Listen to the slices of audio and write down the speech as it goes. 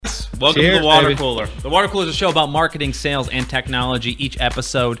Welcome Cheers, to the Water baby. Cooler. The Water Cooler is a show about marketing, sales, and technology. Each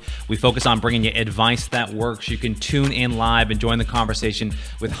episode, we focus on bringing you advice that works. You can tune in live and join the conversation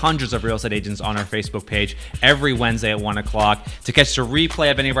with hundreds of real estate agents on our Facebook page every Wednesday at 1 o'clock. To catch the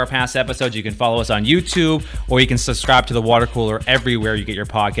replay of any of our past episodes, you can follow us on YouTube, or you can subscribe to the Water Cooler everywhere you get your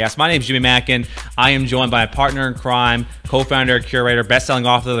podcast. My name is Jimmy Mackin. I am joined by a partner in crime, co-founder, curator, best-selling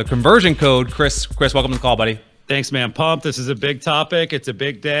author of the Conversion Code, Chris. Chris, welcome to the call, buddy. Thanks, man. Pumped. This is a big topic. It's a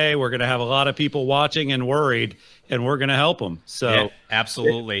big day. We're going to have a lot of people watching and worried, and we're going to help them. So, yeah,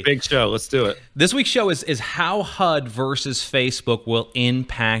 absolutely. Big show. Let's do it. This week's show is how HUD versus Facebook will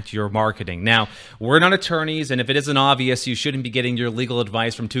impact your marketing. Now, we're not attorneys, and if it isn't obvious, you shouldn't be getting your legal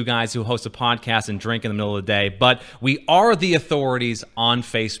advice from two guys who host a podcast and drink in the middle of the day. But we are the authorities on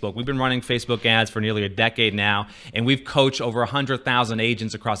Facebook. We've been running Facebook ads for nearly a decade now, and we've coached over 100,000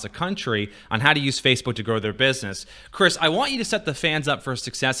 agents across the country on how to use Facebook to grow their business. Chris, I want you to set the fans up for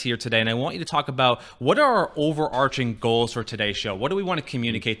success here today, and I want you to talk about what are our overarching goals for today's show. What do we want to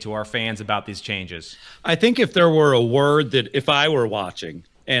communicate to our fans about these changes? I think if there were a word that if I were watching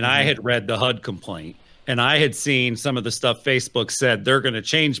and I had read the HUD complaint and I had seen some of the stuff Facebook said they're going to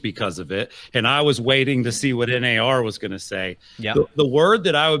change because of it, and I was waiting to see what NAR was going to say, the word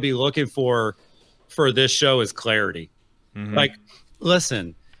that I would be looking for this show is clarity. Like,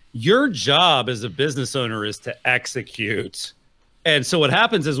 listen, your job as a business owner is to execute. And so what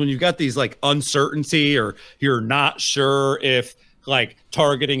happens is when you've got these like uncertainty, or you're not sure if like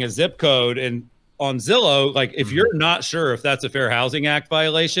targeting a zip code and on Zillow, like if you're not sure if that's a Fair Housing Act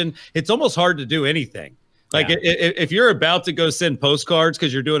violation, it's almost hard to do anything. Like if you're about to go send postcards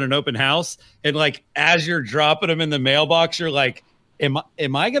because you're doing an open house, and like as you're dropping them in the mailbox, you're like,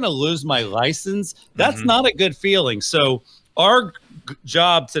 am I going to lose my license? That's not a good feeling. So our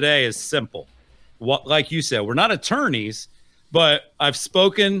job today is simple. Like you said, we're not attorneys, but I've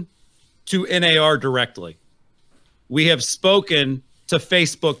spoken to NAR directly. We have spoken to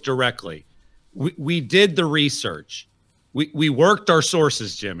Facebook directly. We did the research. We worked our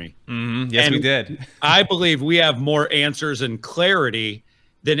sources, Jimmy. Yes, and we did. I believe we have more answers and clarity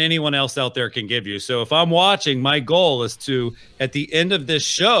than anyone else out there can give you. So if I'm watching, my goal is to, at the end of this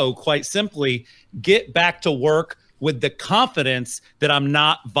show, quite simply, get back to work with the confidence that I'm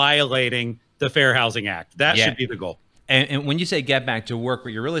not violating the Fair Housing Act. That should be the goal. And when you say get back to work,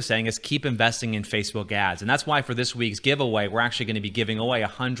 what you're really saying is keep investing in Facebook ads. And that's why for this week's giveaway, we're actually going to be giving away a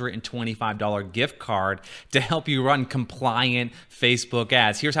 $125 gift card to help you run compliant Facebook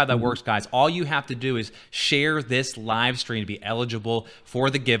ads. Here's how that works, guys. All you have to do is share this live stream to be eligible for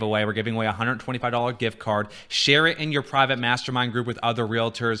the giveaway. We're giving away a $125 gift card. Share it in your private mastermind group with other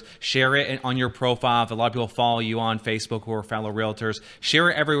realtors. Share it on your profile. If a lot of people follow you on Facebook who are fellow realtors, share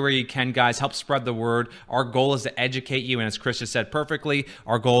it everywhere you can, guys. Help spread the word. Our goal is to educate you, and as Chris just said perfectly,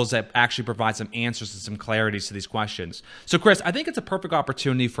 our goal is to actually provide some answers and some clarities to these questions. So Chris, I think it's a perfect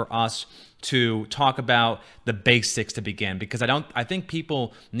opportunity for us to talk about the basics to begin, because I think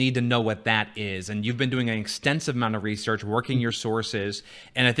people need to know what that is. And you've been doing an extensive amount of research, working your sources,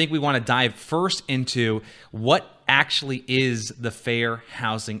 and I think we want to dive first into what actually is the Fair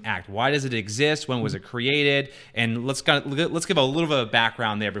Housing Act. Why does it exist? When was it created? And let's give a little bit of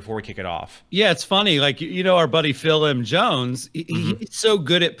background there before we kick it off. Yeah, it's funny. Like, you know, our buddy Phil M. Jones, he's so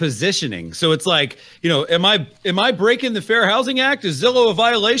good at positioning. So it's like, you know, am I breaking the Fair Housing Act? Is Zillow a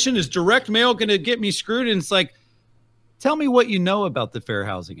violation? Is direct mail going to get me screwed? And it's like, tell me what you know about the Fair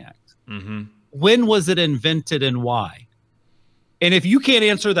Housing Act. When was it invented and why? And if you can't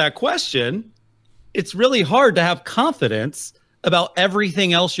answer that question, it's really hard to have confidence about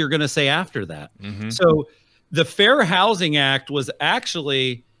everything else you're going to say after that. So the Fair Housing Act was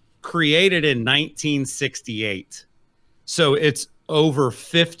actually created in 1968. So it's over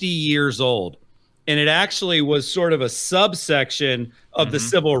 50 years old. And it actually was sort of a subsection of the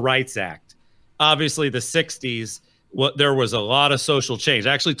Civil Rights Act. Obviously, the 60s, there was a lot of social change.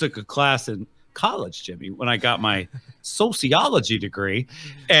 I actually took a class in college, Jimmy, when I got my sociology degree,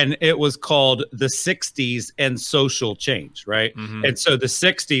 and it was called the 60s and social change, right? And so the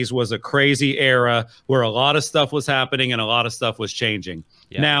 60s was a crazy era where a lot of stuff was happening and a lot of stuff was changing.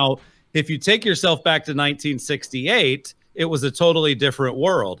 Now, if you take yourself back to 1968, it was a totally different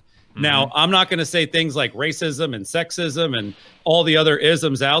world. Now, I'm not going to say things like racism and sexism and all the other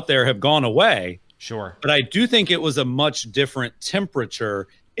isms out there have gone away. Sure. But I do think it was a much different temperature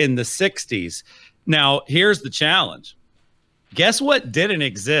in the 60s. Now, here's the challenge. Guess what didn't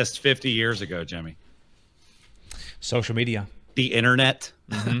exist 50 years ago, Jimmy? Social media. The internet.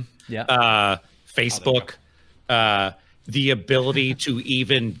 Facebook. the ability to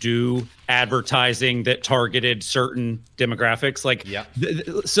even do advertising that targeted certain demographics. Like,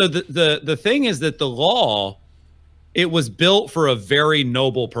 so the thing is that the law, it was built for a very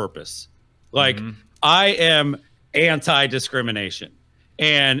noble purpose. Like, I am anti-discrimination.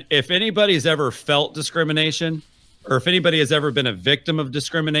 And if anybody's ever felt discrimination, or if anybody has ever been a victim of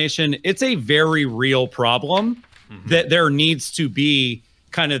discrimination, it's a very real problem that there needs to be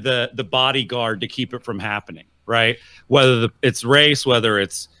kind of the bodyguard to keep it from happening, right? Whether it's race, whether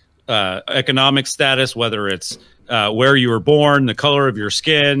it's economic status, whether it's where you were born, the color of your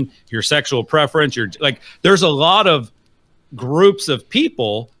skin, your sexual preference, there's a lot of groups of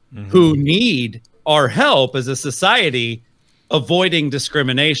people who need our help as a society avoiding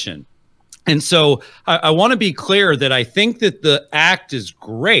discrimination. And so I want to be clear that I think that the act is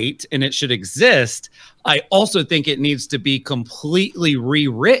great and it should exist. I also think it needs to be completely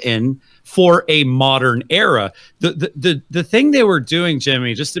rewritten for a modern era. The thing they were doing,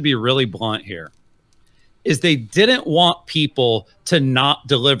 Jimmy, just to be really blunt here, is they didn't want people to not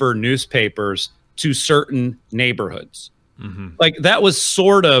deliver newspapers to certain neighborhoods. Like that was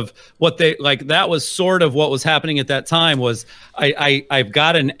sort of what was happening at that time. Was I've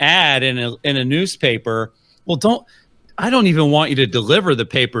got an ad in a newspaper. Well, I don't even want you to deliver the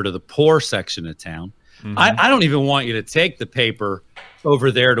paper to the poor section of town. I don't even want you to take the paper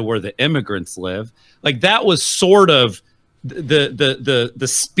over there to where the immigrants live. Like that was sort of the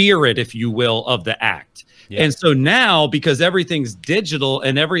spirit, if you will, of the act. Yeah. And so now, because everything's digital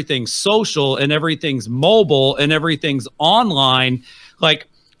and everything's social and everything's mobile and everything's online, like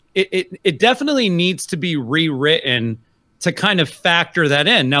it definitely needs to be rewritten to kind of factor that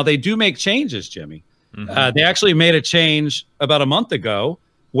in. Now, they do make changes, Jimmy. They actually made a change about a month ago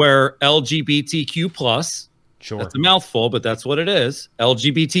where LGBTQ plus, that's a mouthful, but that's what it is.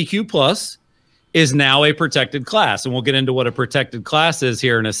 LGBTQ plus is now a protected class. And we'll get into what a protected class is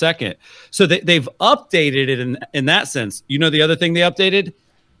here in a second. So they've updated it in that sense. You know, the other thing they updated?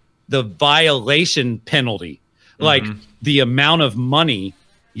 The violation penalty. Like the amount of money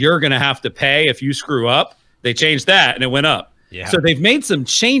you're going to have to pay if you screw up. They changed that and it went up. Yeah. So they've made some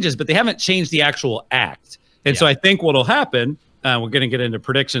changes, but they haven't changed the actual act. And so I think what'll happen, we're going to get into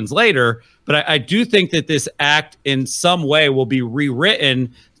predictions later, but I do think that this act in some way will be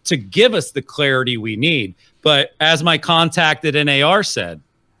rewritten to give us the clarity we need. But as my contact at NAR said,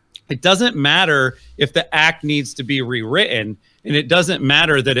 it doesn't matter if the act needs to be rewritten, and it doesn't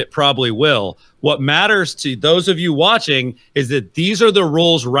matter that it probably will. What matters to those of you watching is that these are the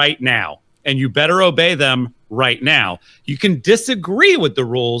rules right now, and you better obey them right now. You can disagree with the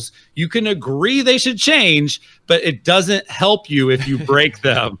rules. You can agree they should change, but it doesn't help you if you break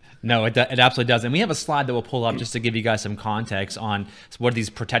them. No, it absolutely does. And we have a slide that we'll pull up just to give you guys some context on what these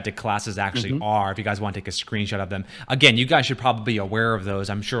protected classes actually are, if you guys want to take a screenshot of them. Again, you guys should probably be aware of those.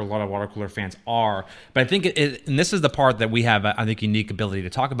 I'm sure a lot of water cooler fans are. But I think, and this is the part that we have, I think, unique ability to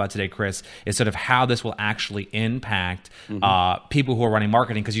talk about today, Chris, is sort of how this will actually impact people who are running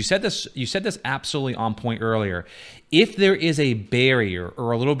marketing. Because you said this absolutely on point earlier. If there is a barrier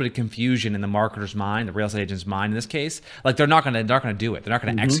or a little bit of confusion in the marketer's mind, the real estate agent's mind in this case, like they're not going to do it. They're not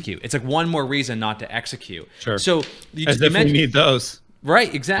going to execute. It's like one more reason not to execute. Sure. So you need those.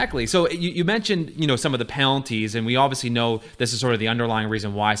 Right, exactly. So you mentioned, some of the penalties, and we obviously know this is sort of the underlying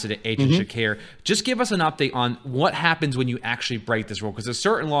reason why so the agent should care. Just give us an update on what happens when you actually break this rule, because there's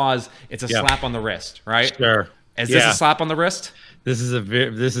certain laws, it's a slap on the wrist, right? Sure. Is this a slap on the wrist? This is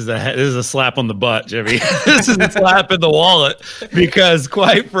a slap on the butt, Jimmy. This is a slap in the wallet, because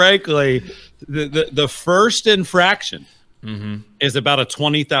quite frankly, the first infraction is about a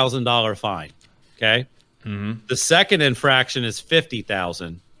 $20,000 fine. Okay. The second infraction is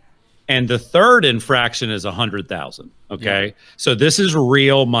 $50,000, and the third infraction is $100,000. Okay. Yeah. So this is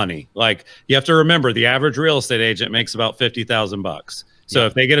real money. Like, you have to remember, the average real estate agent makes about $50,000. So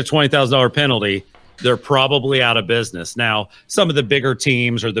if they get a $20,000 penalty, they're probably out of business. Now, some of the bigger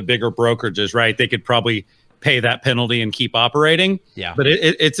teams or the bigger brokerages, right, they could probably pay that penalty and keep operating. Yeah. But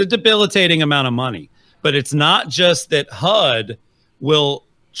it's a debilitating amount of money. But it's not just that HUD will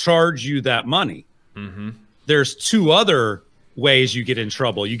charge you that money. There's two other ways you get in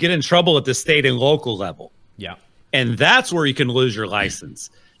trouble. You get in trouble at the state and local level. Yeah. And that's where you can lose your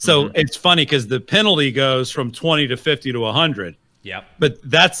license. So it's funny because the penalty goes from 20 to 50 to 100. Yeah. But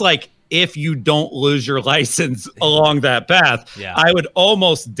that's like, if you don't lose your license along that path, I would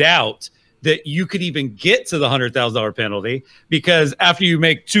almost doubt that you could even get to the $100,000 penalty, because after you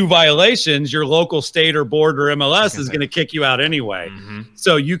make 2 violations, your local state or board or MLS is going to kick you out anyway.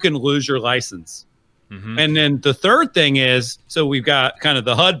 So you can lose your license. And then the third thing is, so we've got kind of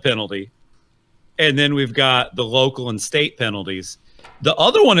the HUD penalty, and then we've got the local and state penalties. The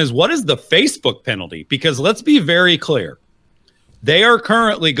other one is, what is the Facebook penalty? Because let's be very clear. They are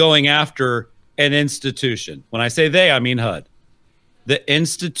currently going after an institution. When I say they, I mean HUD. The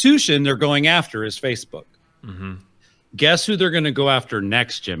institution they're going after is Facebook. Mm-hmm. Guess who they're going to go after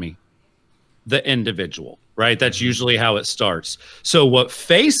next, Jimmy? The individual, right? That's usually how it starts. So what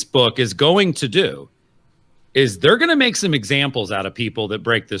Facebook is going to do is they're going to make some examples out of people that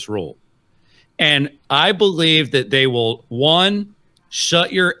break this rule. And I believe that they will, one,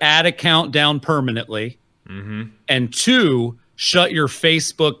 shut your ad account down permanently, and two, shut your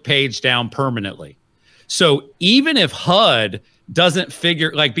Facebook page down permanently. So even if HUD doesn't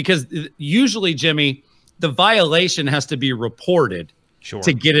figure, like, because usually, Jimmy, the violation has to be reported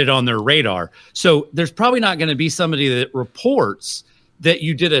to get it on their radar. So there's probably not going to be somebody that reports that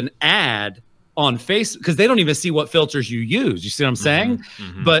you did an ad on Facebook, because they don't even see what filters you use. You see what I'm saying?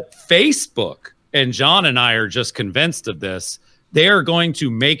 But Facebook, and John and I are just convinced of this, they are going to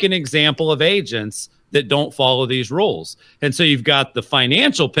make an example of agents that don't follow these rules. And so you've got the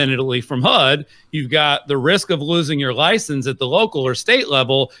financial penalty from HUD, you've got the risk of losing your license at the local or state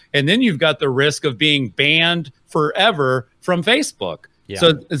level, and then you've got the risk of being banned forever from Facebook. Yeah.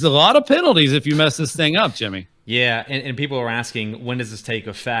 So it's a lot of penalties if you mess this thing up, Jimmy. Yeah, and people are asking, when does this take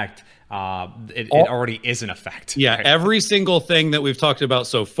effect? It already is in effect. Yeah, right? Every single thing that we've talked about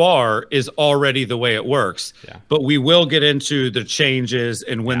so far is already the way it works. Yeah. But we will get into the changes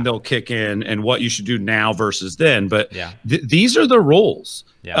and when they'll kick in and what you should do now versus then. But these are the rules.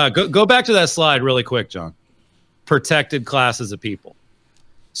 Yeah. Go back to that slide really quick, John. Protected classes of people.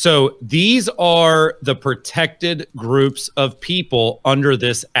 So these are the protected groups of people under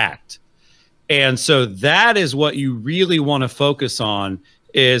this act. And so that is what you really want to focus on,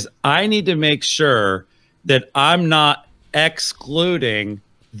 is I need to make sure that I'm not excluding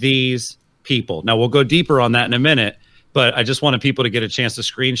these people. Now, we'll go deeper on that in a minute, but I just wanted people to get a chance to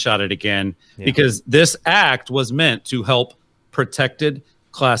screenshot it again, because this act was meant to help protected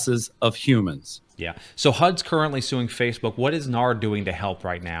classes of humans. Yeah. So HUD's currently suing Facebook. What is NAR doing to help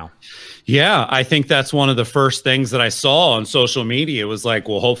right now? Yeah, I think that's one of the first things that I saw on social media. It was like,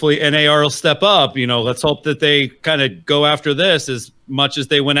 well, hopefully NAR will step up. You know, let's hope that they kind of go after this as much as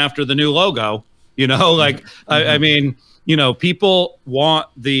they went after the new logo. You know, like, I mean, you know, people want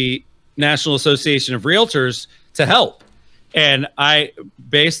the National Association of Realtors to help. And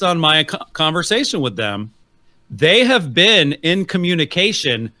based on my conversation with them, they have been in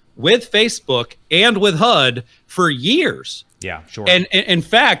communication with Facebook and with HUD for years. Yeah, sure. And in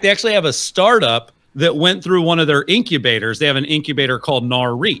fact, they actually have a startup that went through one of their incubators. They have an incubator called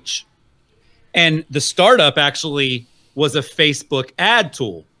NAR Reach. And the startup actually was a Facebook ad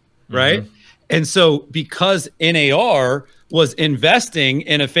tool, right? And so because NAR was investing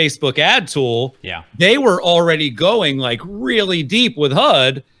in a Facebook ad tool, they were already going like really deep with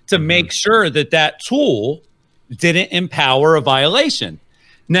HUD to make sure that that tool didn't empower a violation.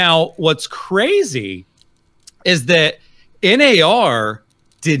 Now, what's crazy is that NAR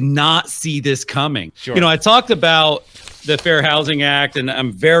did not see this coming. Sure. You know, I talked about the Fair Housing Act, and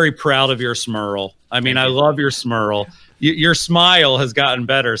I'm very proud of your smurl. I mean, I love your smurl. Your smile has gotten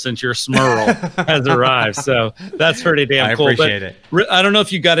better since your smurl has arrived. So that's pretty damn cool. I appreciate it. I don't know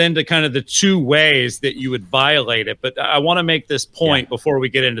if you got into kind of the two ways that you would violate it, but I want to make this point before we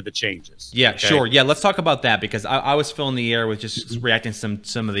get into the changes. Yeah, sure. Yeah, let's talk about that, because I was filling the air with just reacting to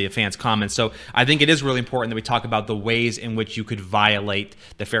some of the fans' comments. So I think it is really important that we talk about the ways in which you could violate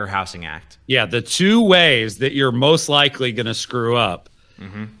the Fair Housing Act. Yeah, the two ways that you're most likely going to screw up.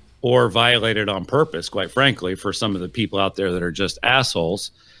 Or violate it on purpose, quite frankly, for some of the people out there that are just assholes,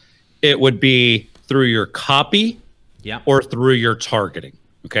 it would be through your copy or through your targeting,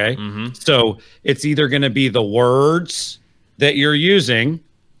 okay? So it's either going to be the words that you're using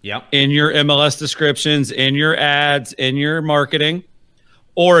in your MLS descriptions, in your ads, in your marketing,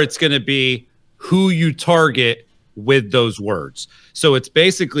 or it's going to be who you target with those words. So it's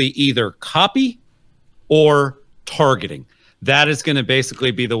basically either copy or targeting. That is going to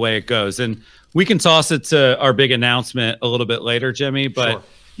basically be the way it goes. And we can toss it to our big announcement a little bit later, Jimmy. But,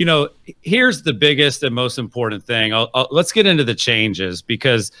 you know, here's the biggest and most important thing. Let's get into the changes,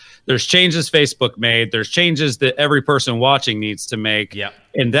 because there's changes Facebook made. There's changes that every person watching needs to make.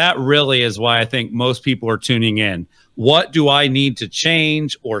 And that really is why I think most people are tuning in. What do I need to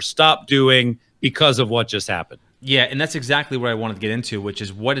change or stop doing because of what just happened? Yeah, and that's exactly what I wanted to get into, which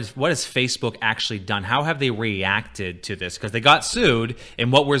is what has Facebook actually done? How have they reacted to this? Because they got sued,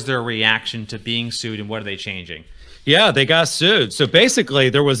 and what was their reaction to being sued, and what are they changing? Yeah, they got sued. So basically,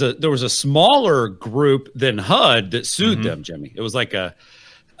 there was a smaller group than HUD that sued them, Jimmy. It was like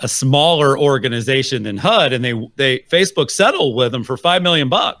a smaller organization than HUD, and they Facebook settled with them for $5 million.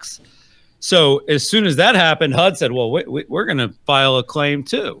 So as soon as that happened, HUD said, well, we're going to file a claim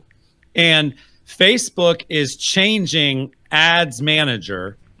too. And Facebook is changing Ads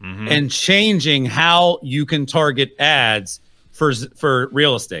Manager and changing how you can target ads for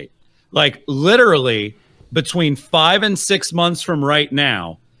real estate. Like literally between 5 and 6 months from right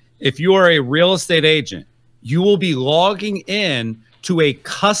now, if you are a real estate agent, you will be logging in to a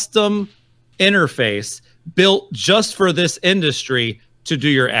custom interface built just for this industry to do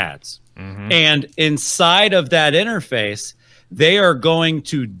your ads. And inside of that interface, they are going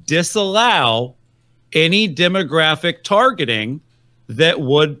to disallow any demographic targeting that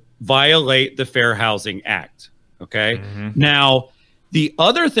would violate the Fair Housing Act. Okay. Now, the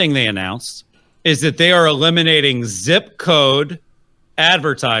other thing they announced is that they are eliminating zip code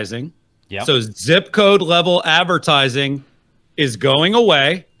advertising. So zip code level advertising is going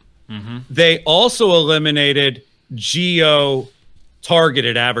away. They also eliminated geo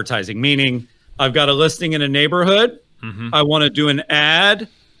targeted advertising, meaning I've got a listing in a neighborhood. I want to do an ad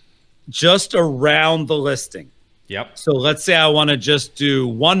just around the listing. So let's say I want to just do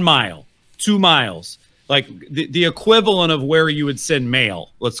 1 mile, 2 miles, like the equivalent of where you would send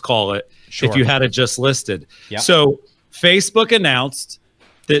mail, let's call it, if you had it just listed. So Facebook announced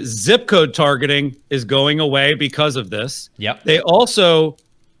that zip code targeting is going away because of this. They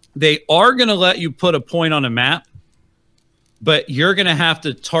are going to let you put a point on a map, but you're going to have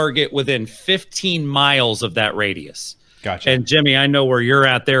to target within 15 miles of that radius. And Jimmy, I know where you're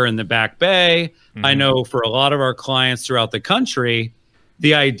at there in the Back Bay. I know for a lot of our clients throughout the country,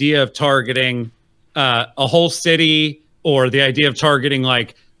 the idea of targeting a whole city, or the idea of targeting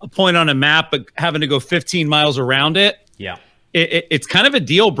like a point on a map, but having to go 15 miles around it. It's kind of a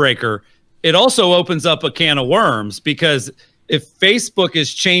deal breaker. It also opens up a can of worms, because if Facebook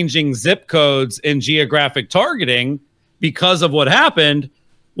is changing zip codes and geographic targeting because of what happened,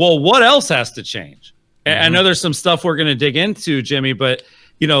 well, what else has to change? I know there's some stuff we're going to dig into, Jimmy, but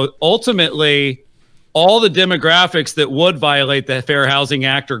ultimately all the demographics that would violate the Fair Housing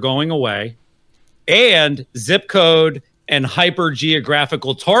Act are going away, and zip code and hyper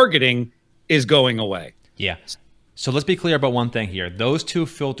geographical targeting is going away. So let's be clear about one thing here. Those two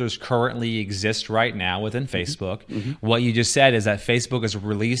filters currently exist right now within Facebook. What you just said is that Facebook is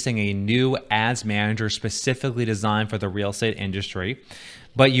releasing a new ads manager specifically designed for the real estate industry.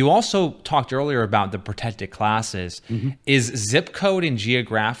 But you also talked earlier about the protected classes. Is zip code and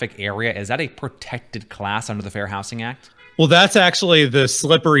geographic area, is that a protected class under the Fair Housing Act? Well, that's actually the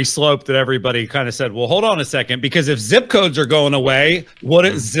slippery slope that everybody kind of said, well, hold on a second, because if zip codes are going away,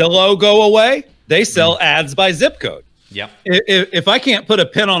 wouldn't Zillow go away? They sell ads by zip code. If I can't put a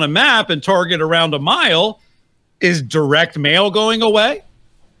pin on a map and target around a mile, is direct mail going away?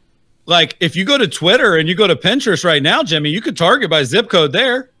 Like if you go to Twitter and you go to Pinterest right now, Jimmy, you could target by zip code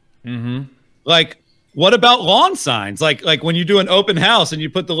there. Like, what about lawn signs? Like when you do an open house and you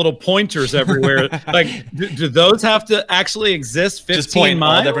put the little pointers everywhere, like do those have to actually exist 15 Just point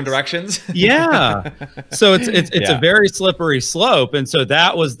miles? all different directions? So it's a very slippery slope. And so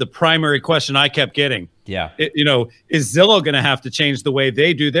that was the primary question I kept getting. Is Zillow going to have to change the way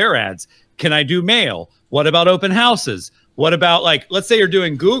they do their ads? Can I do mail? What about open houses? What about, like, let's say you're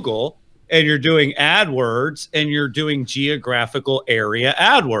doing Google and you're doing AdWords and you're doing geographical area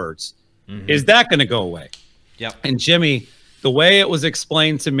AdWords. Is that going to go away? And Jimmy, the way it was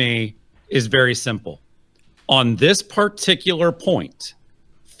explained to me is very simple. On this particular point,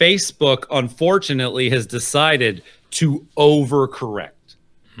 Facebook, unfortunately, has decided to overcorrect.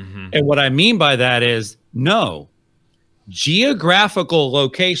 And what I mean by that is, no, geographical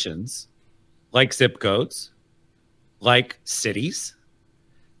locations like zip codes, like cities,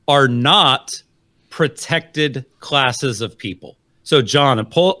 are not protected classes of people. So John, and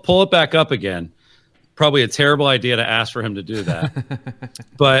pull it back up again. Probably a terrible idea to ask for him to do that.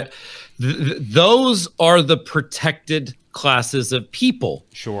 But those are the protected classes of people.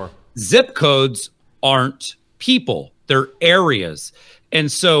 Zip codes aren't people, they're areas.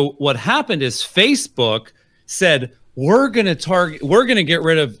 And so what happened is Facebook said, we're going to get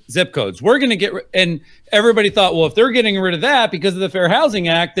rid of zip codes. We're going to get and everybody thought, well, if they're getting rid of that because of the Fair Housing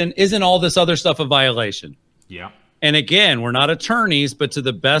Act, then isn't all this other stuff a violation? And again, we're not attorneys, but to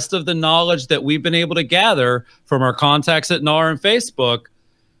the best of the knowledge that we've been able to gather from our contacts at NAR and Facebook,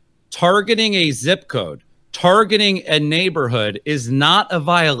 targeting a zip code, targeting a neighborhood is not a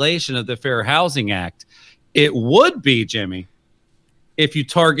violation of the Fair Housing Act. It would be, Jimmy, if you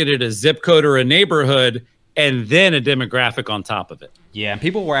targeted a zip code or a neighborhood and then a demographic on top of it. Yeah, and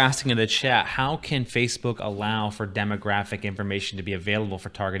people were asking in the chat, how can Facebook allow for demographic information to be available for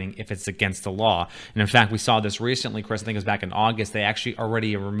targeting if it's against the law? And in fact, we saw this recently, Chris, I think it was back in August, they actually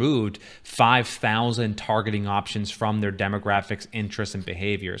already removed 5,000 targeting options from their demographics, interests, and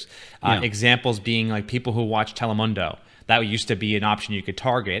behaviors. Examples being like people who watch Telemundo. That used to be an option you could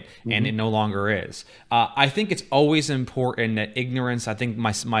target, and it no longer is. I think it's always important that ignorance, I think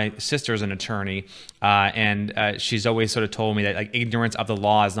my sister's an attorney, and she's always sort of told me that like ignorance of the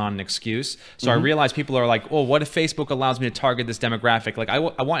law is not an excuse. So I realize people are like, well, what if Facebook allows me to target this demographic? Like I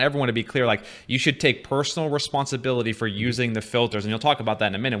want everyone to be clear, like you should take personal responsibility for using the filters. And you'll talk about that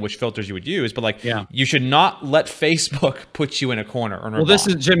in a minute, which filters you would use. But like you should not let Facebook put you in a corner. Or well, this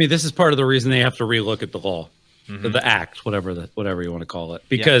is, Jimmy, this is part of the reason they have to relook at the law. The act, whatever you want to call it,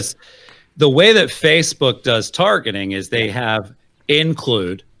 because the way that Facebook does targeting is they have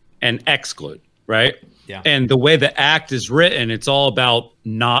include and exclude, right? Yeah. And the way the act is written, it's all about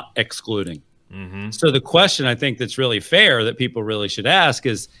not excluding. So the question I think that's really fair that people really should ask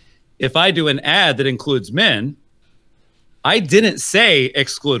is, if I do an ad that includes men, I didn't say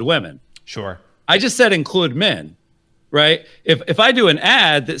exclude women. Sure. I just said include men, right? If I do an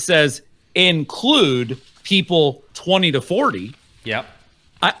ad that says include people 20 to 40. Yep.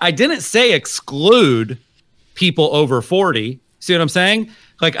 I didn't say exclude people over 40. See what I'm saying?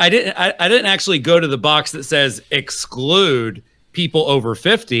 Like I didn't actually go to the box that says exclude people over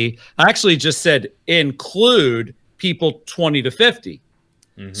 50. I actually just said include people 20 to 50.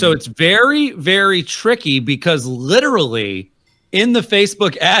 So it's very, very tricky because literally in the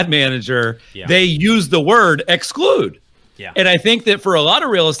Facebook ad manager, they use the word exclude. Yeah. And I think that for a lot of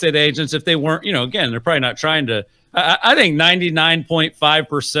real estate agents, if they weren't, again, they're probably not trying to, I think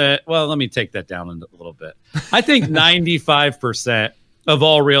 99.5%, well, let me take that down a little bit. I think 95% of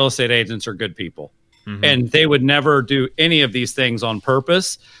all real estate agents are good people. And they would never do any of these things on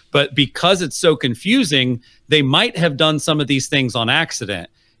purpose. But because it's so confusing, they might have done some of these things on accident.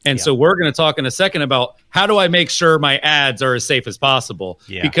 And so we're going to talk in a second about how do I make sure my ads are as safe as possible?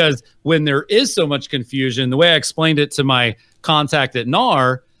 Because when there is so much confusion, the way I explained it to my contact at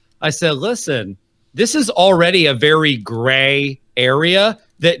NAR, I said, listen, this is already a very gray area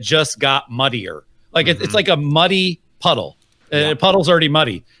that just got muddier. Like it's like a muddy puddle. Puddle's already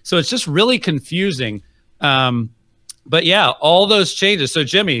muddy. So it's just really confusing. But yeah, all those changes. So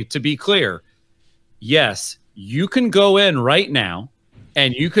Jimmy, to be clear, yes, you can go in right now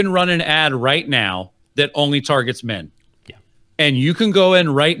and you can run an ad right now that only targets men. Yeah. And you can go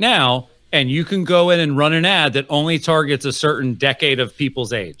in right now and you can go in and run an ad that only targets a certain decade of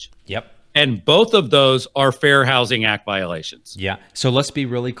people's age. Yep. And both of those are Fair Housing Act violations. Yeah. So let's be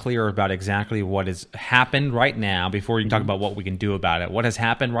really clear about exactly what has happened right now before you talk about what we can do about it. What has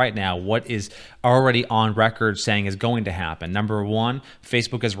happened right now, what is already on record saying is going to happen. Number one,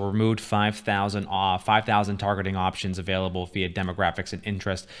 Facebook has removed 5,000 targeting options available via demographics and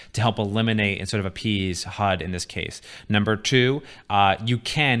interest to help eliminate and sort of appease HUD in this case. Number two, you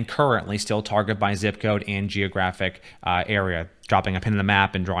can currently still target by zip code and geographic area, dropping a pin in the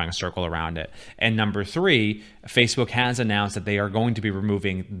map and drawing a circle around it. And number three, Facebook has announced that they are going to be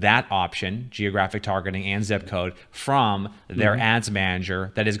removing that option, geographic targeting and zip code, from their ads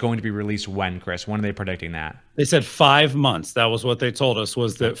manager that is going to be released when, Chris? When are they predicting that? They said 5 months. That was what they told us,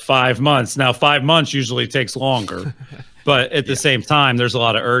 was that 5 months. Now, 5 months usually takes longer. But at the same time, there's a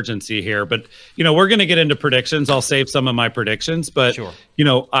lot of urgency here. But, we're going to get into predictions. I'll save some of my predictions. But,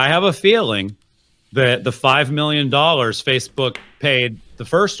 I have a feeling that the $5 million Facebook paid the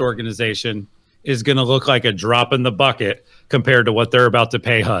first organization is going to look like a drop in the bucket compared to what they're about to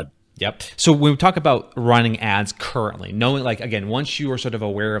pay HUD. Yep. So when we talk about running ads currently, knowing, like, again, once you are sort of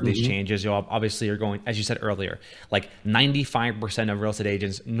aware of these changes, you obviously are going, as you said earlier, like 95% of real estate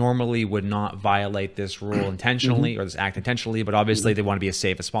agents normally would not violate this rule intentionally or this act intentionally, but obviously they want to be as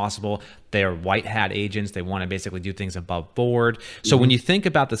safe as possible. They're white hat agents. They want to basically do things above board. So when you think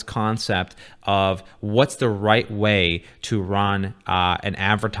about this concept of what's the right way to run an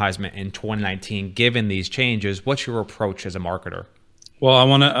advertisement in 2019, given these changes, what's your approach as a marketer? Well,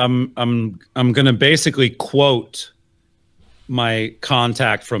 I'm going to basically quote my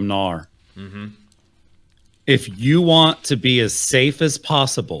contact from NAR. If you want to be as safe as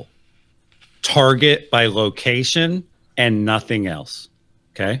possible, target by location and nothing else.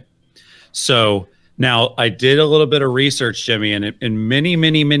 Okay. So now I did a little bit of research, Jimmy, and in many,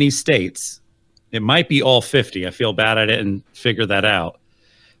 many, many states, it might be all 50. I feel bad I didn't figure that out.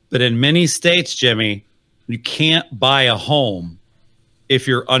 But in many states, Jimmy, you can't buy a home if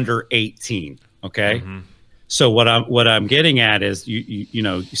you're under 18, okay? So what I'm getting at is you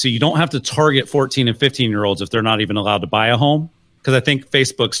know, so you don't have to target 14 and 15-year-olds if they're not even allowed to buy a home. because I think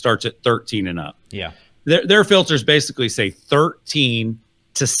Facebook starts at 13 and up. Yeah. Their filters basically say 13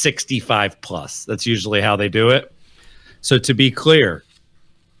 to 65 plus. That's usually how they do it. So to be clear,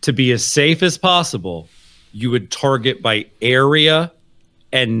 to be as safe as possible, you would target by area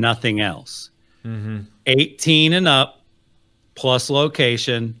and nothing else. 18 and up plus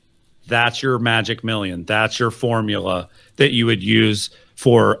location. That's your magic million. That's your formula that you would use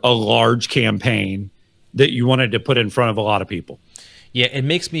for a large campaign that you wanted to put in front of a lot of people. Yeah, it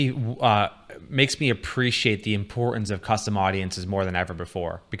makes me appreciate the importance of custom audiences more than ever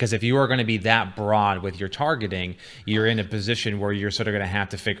before. Because if you are going to be that broad with your targeting, you're in a position where you're sort of going to have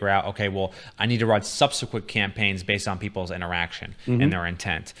to figure out, okay, well, I need to run subsequent campaigns based on people's interaction and their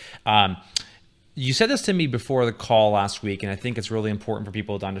intent. You said this to me before the call last week, and I think it's really important for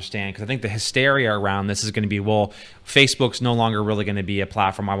people to understand, because I think the hysteria around this is going to be, well, Facebook's no longer really going to be a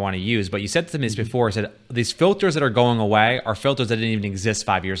platform I want to use. But you said to me this before, I said these filters that are going away are filters that didn't even exist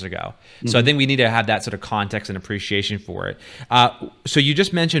 5 years ago. So I think we need to have that sort of context and appreciation for it. So you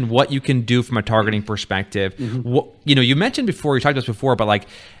just mentioned what you can do from a targeting perspective. You mentioned before, you talked about this before, but like,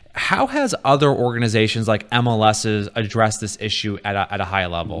 how has other organizations like MLSs addressed this issue at a high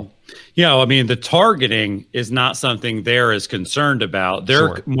level? I mean, the targeting is not something they're as concerned about.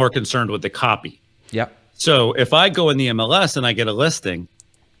 They're more concerned with the copy. Yep. So if I go in the MLS and I get a listing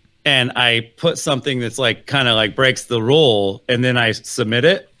and I put something that's like kind of like breaks the rule and then I submit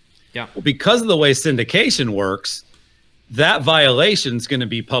it, well, because of the way syndication works, that violation is going to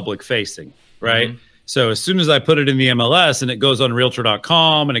be public facing, right? So as soon as I put it in the MLS and it goes on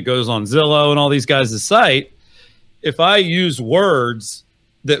Realtor.com and it goes on Zillow and all these guys' site, if I use words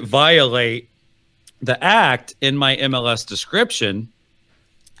that violate the act in my MLS description,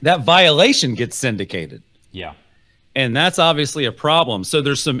 that violation gets syndicated. Yeah. And that's obviously a problem. So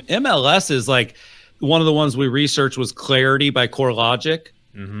there's some MLSs, like one of the ones we researched was Clarity by CoreLogic.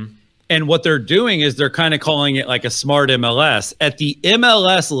 And what they're doing is they're kind of calling it like a smart MLS. At the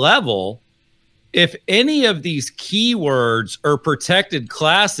MLS level, if any of these keywords or protected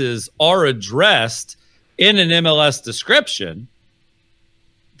classes are addressed in an MLS description,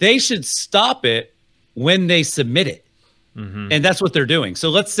 they should stop it when they submit it. And that's what they're doing. So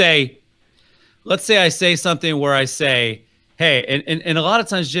let's say I say something where I say, hey, and a lot of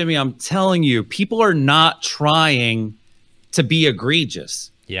times, Jimmy, I'm telling you, people are not trying to be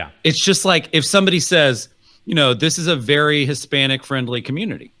egregious. Yeah. It's just like if somebody says, this is a very Hispanic friendly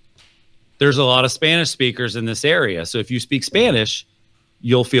community. There's a lot of Spanish speakers in this area. So if you speak Spanish,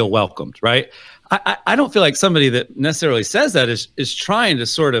 you'll feel welcomed, right? I don't feel like somebody that necessarily says that is trying to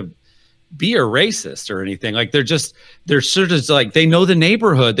sort of be a racist or anything. Like they're sort of like, they know the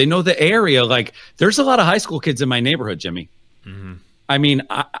neighborhood, they know the area. Like there's a lot of high school kids in my neighborhood, Jimmy. I mean,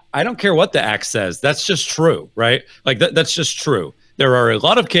 I don't care what the act says. That's just true, right? Like that's just true. There are a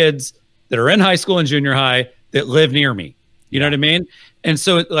lot of kids that are in high school and junior high that live near me. You know what I mean? And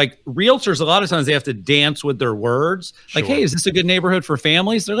so like realtors, a lot of times they have to dance with their words. Like, hey, is this a good neighborhood for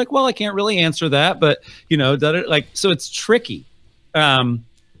families? They're like, well, I can't really answer that, but so it's tricky.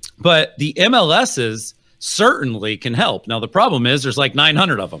 But the MLSs certainly can help. Now, the problem is there's like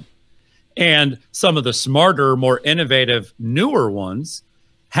 900 of them. And some of the smarter, more innovative, newer ones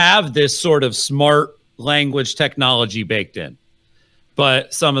have this sort of smart language technology baked in.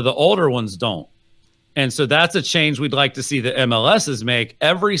 But some of the older ones don't. And so that's a change we'd like to see the MLSs make.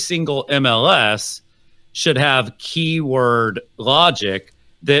 Every single MLS should have keyword logic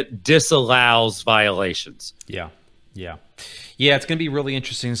that disallows violations. Yeah. It's going to be really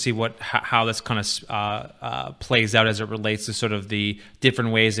interesting to see how this kind of plays out as it relates to sort of the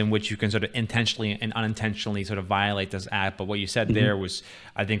different ways in which you can sort of intentionally and unintentionally sort of violate this act. But what you said there was,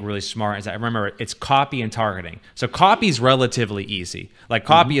 I think, really smart. Is I remember it's copy and targeting. So copy is relatively easy. Like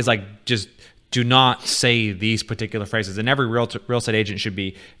copy is like just do not say these particular phrases. And every real estate agent should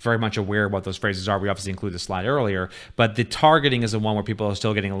be very much aware of what those phrases are. We obviously included the slide earlier, but the targeting is the one where people are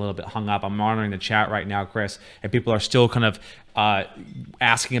still getting a little bit hung up. I'm monitoring the chat right now, Chris, and people are still kind of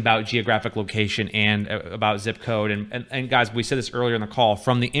asking about geographic location and about zip code. And guys, we said this earlier in the call,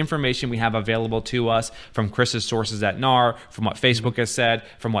 from the information we have available to us, from Chris's sources at NAR, from what Facebook has said,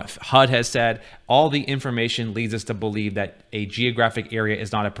 from what HUD has said, all the information leads us to believe that a geographic area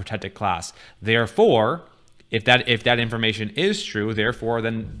is not a protected class. Therefore, if that information is true, therefore,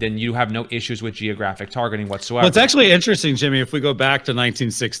 then you have no issues with geographic targeting whatsoever. Well, it's actually interesting, Jimmy, if we go back to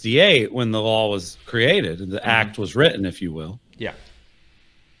 1968 when the law was created, the act was written, if you will. Yeah.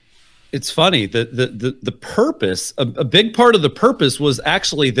 It's funny that the purpose, a big part of the purpose was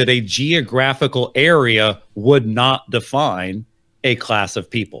actually that a geographical area would not define a class of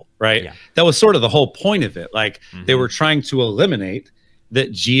people, right? Yeah. That was sort of the whole point of it. Like they were trying to eliminate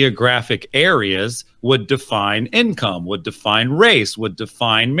that geographic areas would define income, would define race, would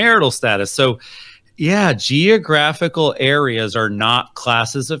define marital status. So yeah, geographical areas are not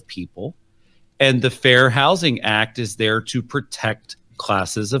classes of people. And the Fair Housing Act is there to protect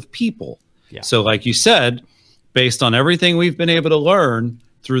classes of people. Yeah. So like you said, based on everything we've been able to learn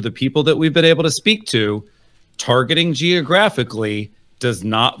through the people that we've been able to speak to, targeting geographically does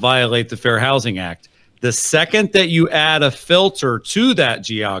not violate the Fair Housing Act. The second that you add a filter to that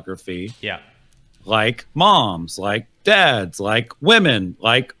geography, like moms, like dads, like women,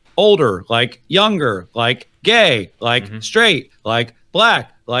 like older, like younger, like gay, like straight, like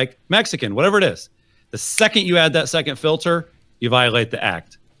black, like Mexican, whatever it is, the second you add that second filter, you violate the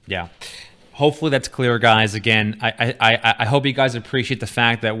act. Yeah. Hopefully that's clear, guys. Again, I hope you guys appreciate the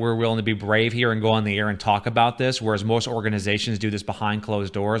fact that we're willing to be brave here and go on the air and talk about this, whereas most organizations do this behind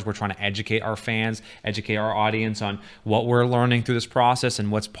closed doors. We're trying to educate our fans, educate our audience on what we're learning through this process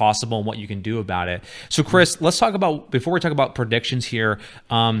and what's possible and what you can do about it. So, Chris, let's talk about, before we talk about predictions here,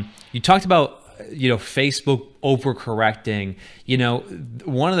 you talked about Facebook overcorrecting.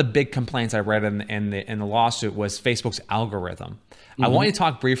 One of the big complaints I read in the lawsuit was Facebook's algorithm. I want you to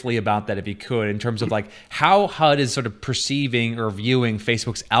talk briefly about that, if you could, in terms of like how HUD is sort of perceiving or viewing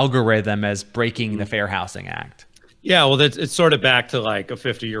Facebook's algorithm as breaking the Fair Housing Act. Yeah, well, it's sort of back to like a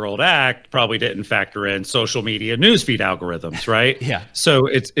 50-year-old act probably didn't factor in social media newsfeed algorithms, right? Yeah. So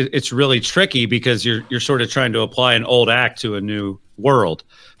it's really tricky because you're sort of trying to apply an old act to a new world.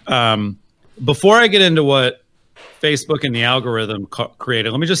 Before I get into what Facebook and the algorithm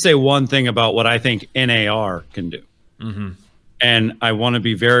created, let me just say one thing about what I think NAR can do. And I want to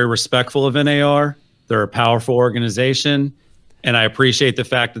be very respectful of NAR. They're a powerful organization, and I appreciate the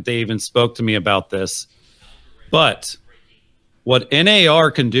fact that they even spoke to me about this. But what NAR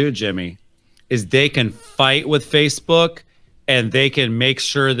can do, Jimmy, is they can fight with Facebook, and they can make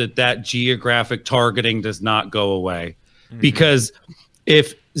sure that that geographic targeting does not go away. Because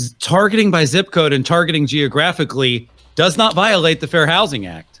if targeting by zip code and targeting geographically does not violate the Fair Housing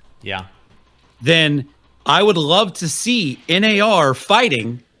Act, then I would love to see NAR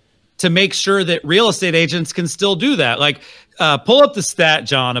fighting to make sure that real estate agents can still do that. Like, pull up the stat,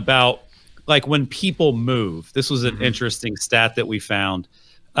 John, about like when people move. This was an interesting stat that we found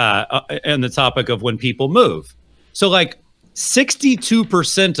on the topic of when people move. So like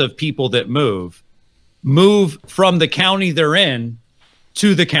 62% of people that move from the county they're in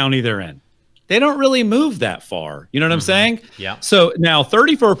to the county they're in. They don't really move that far. You know what I'm saying? Yeah. So now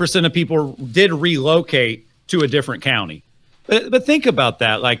 34% of people did relocate to a different county. But think about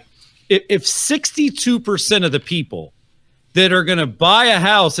that. Like if 62% of the people that are going to buy a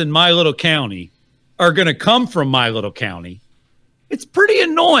house in my little county are going to come from my little county, it's pretty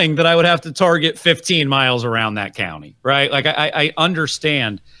annoying that I would have to target 15 miles around that county, right? Like I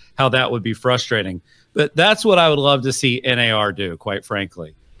understand how that would be frustrating, but that's what I would love to see NAR do, quite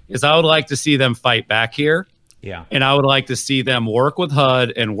frankly. Is I would like to see them fight back here. Yeah. And I would like to see them work with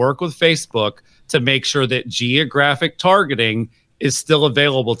HUD and work with Facebook to make sure that geographic targeting is still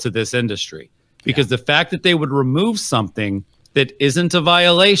available to this industry. Because the fact that they would remove something that isn't a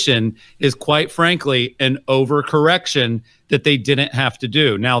violation is, quite frankly, an overcorrection that they didn't have to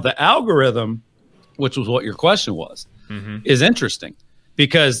do. Now, the algorithm, which was what your question was, is interesting.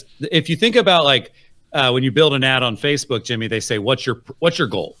 Because if you think about like, when you build an ad on Facebook, Jimmy, they say, what's your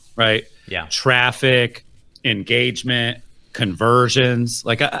goal, right? Yeah. Traffic, engagement, conversions.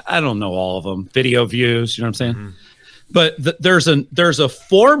 Like, I don't know all of them. Video views, you know what I'm saying? But there's a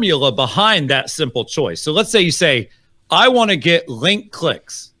formula behind that simple choice. So let's say you say, I want to get link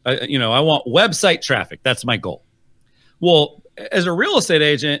clicks. I want website traffic. That's my goal. Well, as a real estate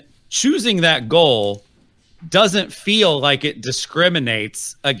agent, choosing that goal doesn't feel like it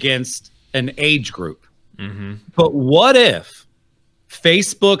discriminates against an age group. But what if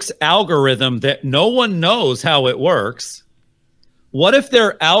Facebook's algorithm that no one knows how it works, what if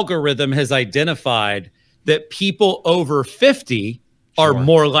their algorithm has identified that people over 50 are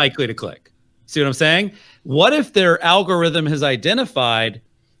more likely to click? See what I'm saying? What if their algorithm has identified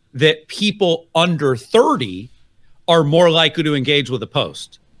that people under 30 are more likely to engage with a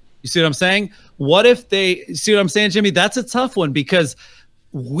post? You see what I'm saying? What if see what I'm saying, Jimmy? That's a tough one because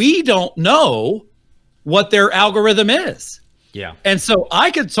we don't know what their algorithm is. Yeah. And so I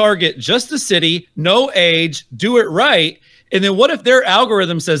could target just the city, no age, do it right. And then what if their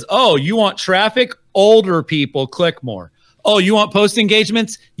algorithm says, oh, you want traffic? Older people click more. Oh, you want post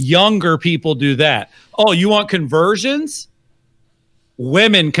engagements? Younger people do that. Oh, you want conversions?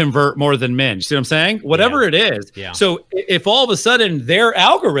 women convert more than men. You see what I'm saying? Whatever it is. Yeah. So if all of a sudden their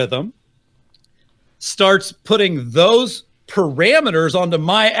algorithm starts putting those parameters onto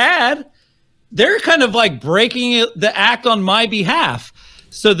my ad, they're kind of like breaking the act on my behalf.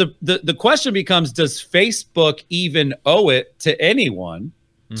 So the question becomes, does Facebook even owe it to anyone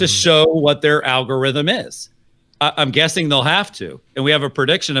to show what their algorithm is? I'm guessing they'll have to. And we have a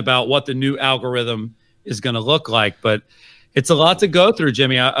prediction about what the new algorithm is going to look like. But it's a lot to go through,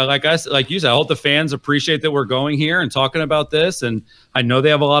 Jimmy. Like you said, I hope the fans appreciate that we're going here and talking about this. And I know they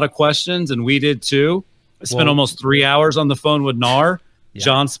have a lot of questions, and we did too. I spent almost 3 hours on the phone with NAR. Yeah.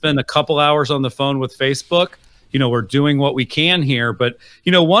 John spent a couple hours on the phone with Facebook. We're doing what we can here. But,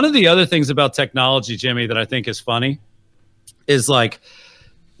 one of the other things about technology, Jimmy, that I think is funny is like,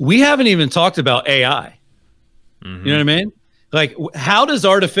 we haven't even talked about AI. You know what I mean? Like, how does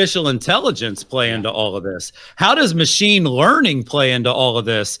artificial intelligence play into all of this? How does machine learning play into all of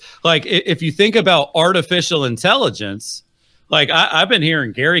this? Like, if you think about artificial intelligence, like I've been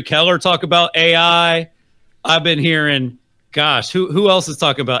hearing Gary Keller talk about AI. I've been hearing, gosh, who else is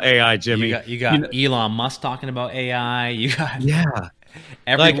talking about AI, Jimmy? You got Elon Musk talking about AI. You got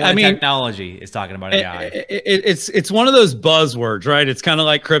everyone in technology is talking about AI. It's one of those buzzwords, right? It's kind of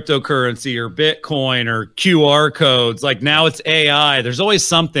like cryptocurrency or Bitcoin or QR codes. Like now it's AI. There's always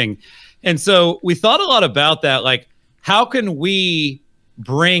something. And so we thought a lot about that. Like, how can we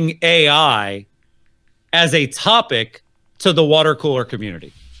bring AI as a topic to the water cooler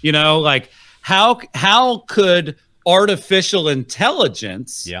community? Like how could artificial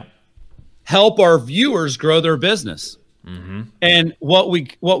intelligence help our viewers grow their business? And what we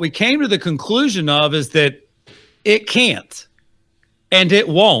came to the conclusion of is that it can't, and it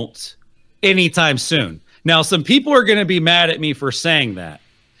won't anytime soon. Now, some people are going to be mad at me for saying that,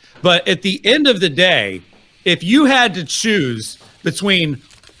 but at the end of the day, if you had to choose between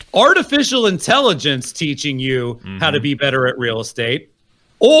artificial intelligence teaching you how to be better at real estate,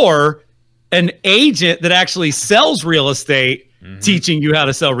 or an agent that actually sells real estate teaching you how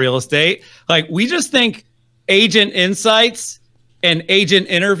to sell real estate, like, we just think agent insights and agent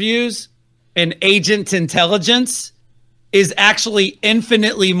interviews and agent intelligence is actually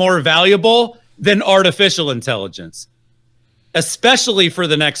infinitely more valuable than artificial intelligence, especially for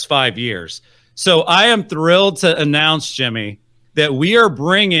the next 5 years. So I am thrilled to announce, Jimmy, that we are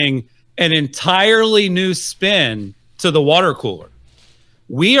bringing an entirely new spin to the water cooler.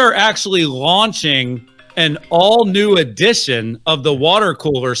 We are actually launching an all new edition of the water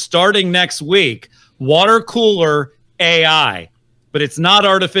cooler starting next week. Water cooler AI, but it's not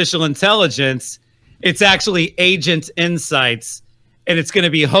artificial intelligence. It's actually agent insights, and it's going to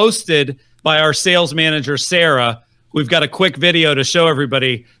be hosted by our sales manager, Sarah. We've got a quick video to show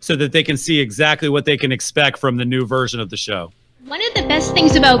everybody so that they can see exactly what they can expect from the new version of the show. One of the best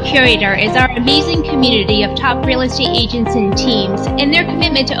things about Curator is our amazing community of top real estate agents and teams, and their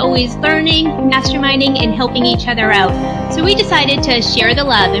commitment to always learning, masterminding, and helping each other out. So we decided to share the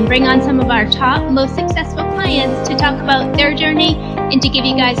love and bring on some of our top, most successful clients to talk about their journey and to give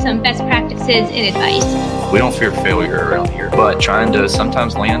you guys some best practices and advice. We don't fear failure around here, but trying to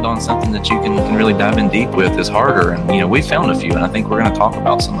sometimes land on something that you can really dive in deep with is harder. And, we found a few, and I think we're going to talk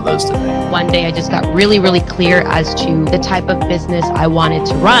about some of those today. One day I just got really, really clear as to the type of business I wanted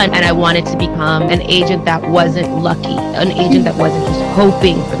to run, and I wanted to become an agent that wasn't lucky, an agent that wasn't just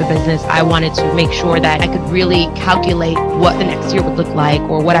hoping for the business. I wanted to make sure that I could really calculate what the next year would look like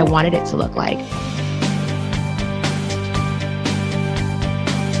or what I wanted it to look like.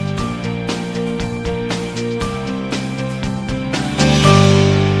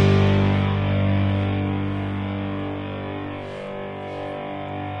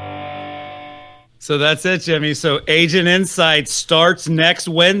 So that's it, Jimmy. So Agent Insights starts next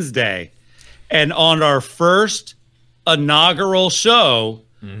Wednesday. And on our first inaugural show,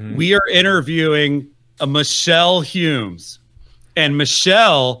 we are interviewing Michelle Humes. And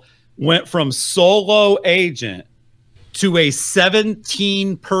Michelle went from solo agent to a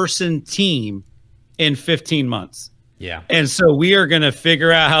 17-person team in 15 months. Yeah. And so we are going to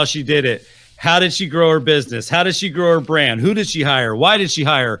figure out how she did it. How did she grow her business? How did she grow her brand? Who did she hire? Why did she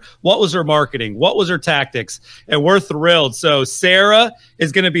hire? What was her marketing? What was her tactics? And we're thrilled. So Sarah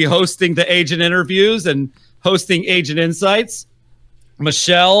is going to be hosting the agent interviews and hosting Agent Insights.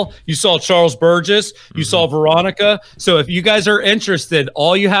 Michelle, you saw Charles Burgess, you saw Veronica. So if you guys are interested,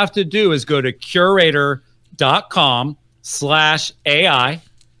 all you have to do is go to curator.com/AI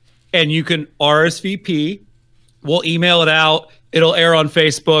and you can RSVP. We'll email it out. It'll air on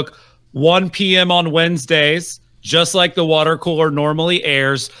Facebook 1 p.m. on Wednesdays, just like the water cooler normally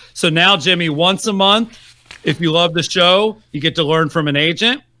airs. So now, Jimmy, once a month, If you love the show, you get to learn from an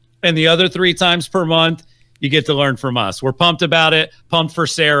agent. And the other 3 times per month, you get to learn from us. We're pumped about it, pumped for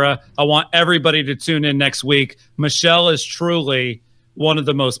Sarah. I want everybody to tune in next week. Michelle is truly one of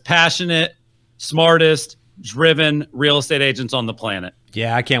the most passionate, smartest, driven real estate agents on the planet.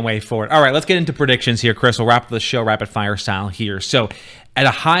 Yeah, I can't wait for it. All right, let's get into predictions here, Chris. We'll wrap up the show rapid fire style here. So at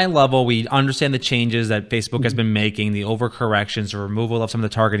a high level, we understand the changes that Facebook has been making, the overcorrections, the removal of some of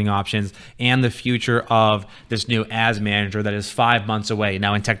the targeting options, and the future of this new ads manager that is 5 months away.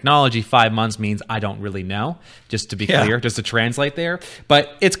 Now, in technology, 5 months means I don't really know, just to be clear, just to translate there.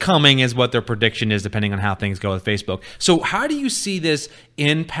 But it's coming is what their prediction is, depending on how things go with Facebook. So how do you see this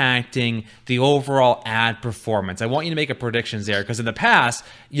impacting the overall ad performance? I want you to make a predictions there, because in the past,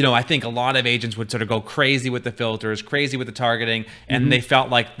 I think a lot of agents would sort of go crazy with the filters, crazy with the targeting, and they felt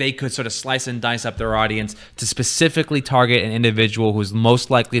like they could sort of slice and dice up their audience to specifically target an individual who's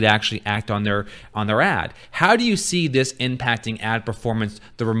most likely to actually act on their ad. How do you see this impacting ad performance,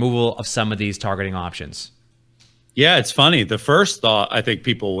 the removal of some of these targeting options? Yeah, it's funny. The first thought I think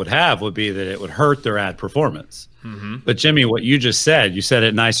people would have would be that it would hurt their ad performance. But Jimmy, what you just said, you said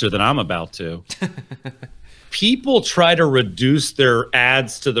it nicer than I'm about to. People try to reduce their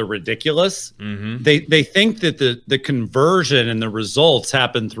ads to the ridiculous. They think that the conversion and the results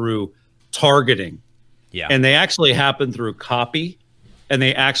happen through targeting. Yeah. And they actually happen through copy, and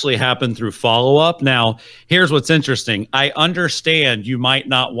they actually happen through follow-up. Now, here's what's interesting. I understand you might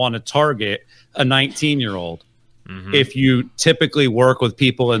not want to target a 19-year-old if you typically work with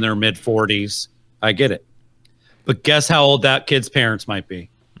people in their mid-40s. I get it. But guess how old that kid's parents might be?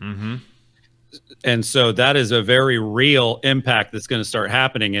 And so that is a very real impact that's going to start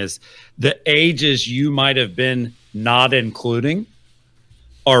happening, is the ages you might have been not including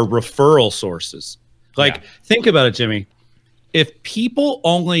are referral sources. Like, think about it, Jimmy. If people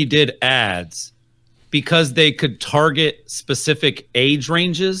only did ads because they could target specific age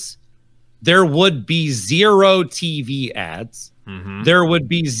ranges, there would be 0 TV ads. There would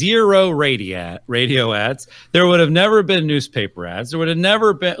be 0 radio ads. There would have never been newspaper ads. There would have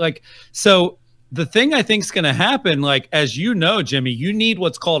never been so the thing I think is going to happen, as you know, Jimmy, you need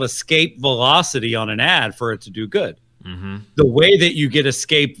what's called escape velocity on an ad for it to do good. The way that you get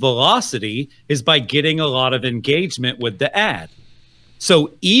escape velocity is by getting a lot of engagement with the ad.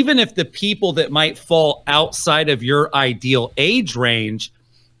 So even if the people that might fall outside of your ideal age range,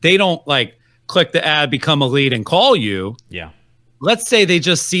 they don't click the ad, become a lead, and call you. Yeah. Let's say they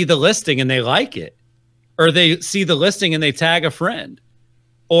just see the listing and they like it, or they see the listing and they tag a friend,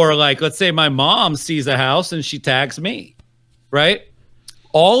 or let's say my mom sees a house and she tags me, right?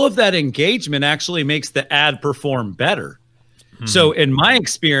 All of that engagement actually makes the ad perform better. So in my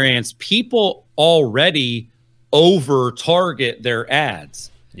experience, people already over target their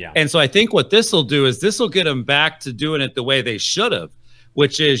ads. Yeah. And so I think what this will do is this will get them back to doing it the way they should have,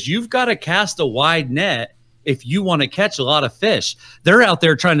 which is you've got to cast a wide net if you want to catch a lot of fish. They're out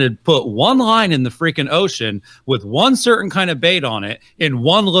there trying to put one line in the freaking ocean with one certain kind of bait on it in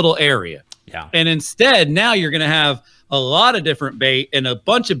one little area. Yeah. And instead, now you're going to have a lot of different bait and a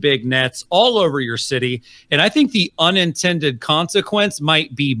bunch of big nets all over your city. And I think the unintended consequence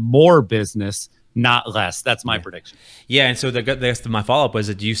might be more business, not less. That's my prediction. Yeah. And so my follow-up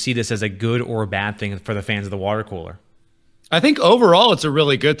was, do you see this as a good or a bad thing for the fans of the water cooler? I think overall it's a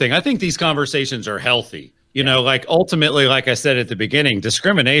really good thing. I think these conversations are healthy. Ultimately, like I said at the beginning,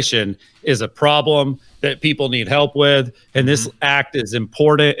 discrimination is a problem that people need help with. And this act is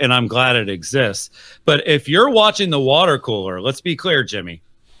important, and I'm glad it exists. But if you're watching the water cooler, let's be clear, Jimmy,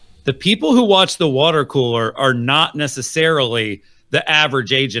 the people who watch the water cooler are not necessarily the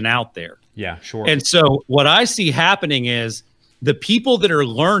average agent out there. Yeah, sure. And so what I see happening is the people that are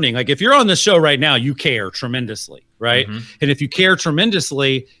learning, if you're on the show right now, you care tremendously, right? And if you care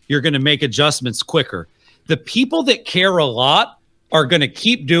tremendously, you're going to make adjustments quicker. The people that care a lot are going to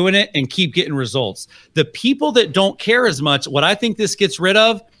keep doing it and keep getting results. The people that don't care as much, what I think this gets rid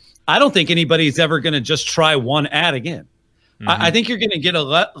of, I don't think anybody's ever going to just try one ad again. I think you're going to get a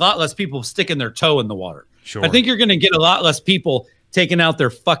lot less people sticking their toe in the water. Sure. I think you're going to get a lot less people taking out their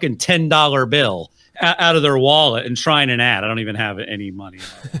fucking $10 bill out of their wallet and trying an ad. I don't even have any money.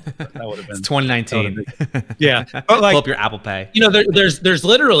 That would have been 2019. Yeah. But pull up your Apple Pay. There's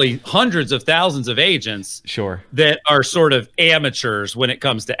literally hundreds of thousands of agents that are sort of amateurs when it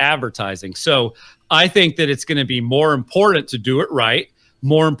comes to advertising. So I think that it's going to be more important to do it right,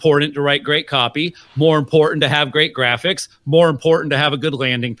 more important to write great copy, more important to have great graphics, more important to have a good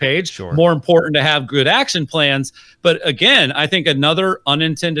landing page, more important to have good action plans. But again, I think another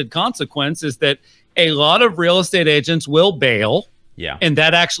unintended consequence is that a lot of real estate agents will bail. Yeah. And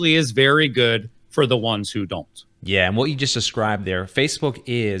that actually is very good for the ones who don't. Yeah, and what you just described there, Facebook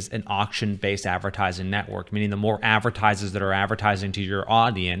is an auction-based advertising network, meaning the more advertisers that are advertising to your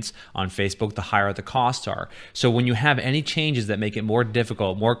audience on Facebook, the higher the costs are. So when you have any changes that make it more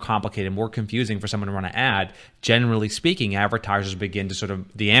difficult, more complicated, more confusing for someone to run an ad, generally speaking, advertisers begin to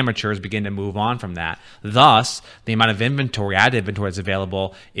the amateurs begin to move on from that. Thus, the amount of inventory, ad inventory that's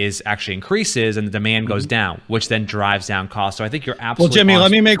available is actually increases and the demand goes down, which then drives down costs. So I think you're absolutely Well, Jimmy,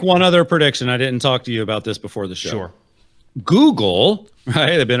 let me make one other prediction. I didn't talk to you about this before the show. Sure. Google,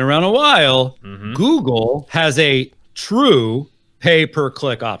 right? They've been around a while. Google has a true pay per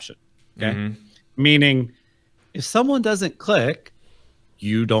click option. Okay. Meaning if someone doesn't click,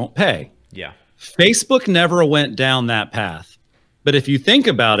 you don't pay. Yeah. Facebook never went down that path. But if you think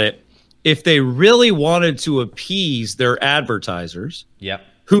about it, if they really wanted to appease their advertisers,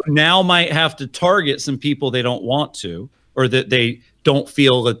 who now might have to target some people they don't want to, or that they don't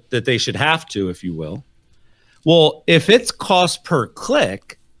feel that they should have to, if you will. Well, if it's cost per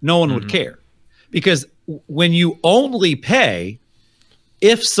click, no one would care. Because when you only pay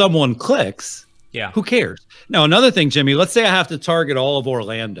if someone clicks, who cares? Now, another thing, Jimmy, let's say I have to target all of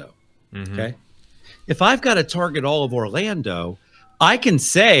Orlando. Okay. If I've got to target all of Orlando, I can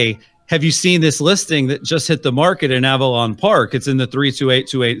say, have you seen this listing that just hit the market in Avalon Park? It's in the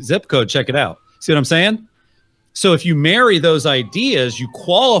 32828 zip code. Check it out. See what I'm saying? So if you marry those ideas, you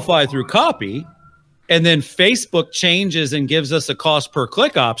qualify through copy, and then Facebook changes and gives us a cost per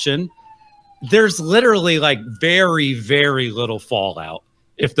click option, there's literally like very, very little fallout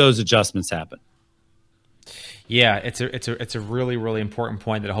if those adjustments happen. Yeah, it's a really, really important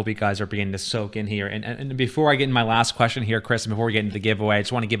point that I hope you guys are beginning to soak in here. And before I get into my last question here, Chris, and before we get into the giveaway, I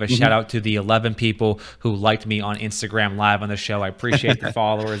just want to give a shout out to the 11 people who liked me on Instagram Live on the show. I appreciate the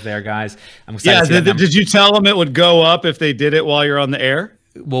followers there, guys. I'm excited. Yeah, did you tell them it would go up if they did it while you're on the air?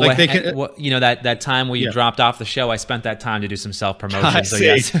 Well, like that time where you dropped off the show, I spent that time to do some self-promotion. So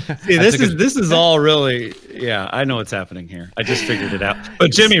yes, see, this is all really, I know what's happening here. I just figured it out.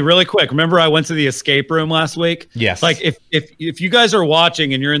 But Jimmy, really quick, remember I went to the escape room last week? Yes. Like if you guys are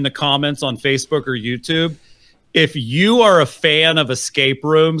watching and you're in the comments on Facebook or YouTube, if you are a fan of escape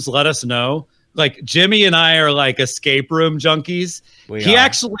rooms, let us know. Like Jimmy and I are like escape room junkies.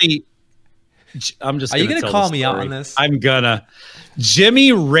 I'm just. Are you going to call me out on this? I'm gonna.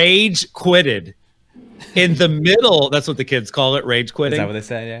 Jimmy rage quitted in the middle. That's what the kids call it, rage quitting. Is that what they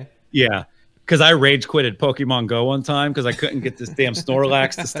say? Yeah. Yeah, because I rage quitted Pokemon Go one time because I couldn't get this damn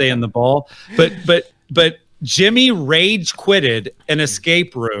Snorlax to stay in the ball. But Jimmy rage quitted an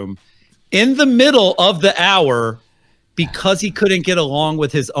escape room in the middle of the hour because he couldn't get along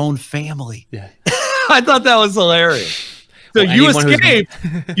with his own family. Yeah, I thought that was hilarious. So you escaped.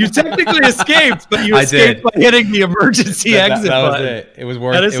 You technically escaped, but you escaped by hitting the emergency exit button. Was it. It was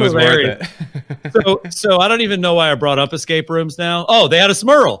worth it. So I don't even know why I brought up escape rooms now. Oh, they had a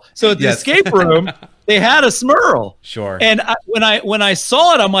Smurl. So at the escape room, they had a Smurl. Sure. And when I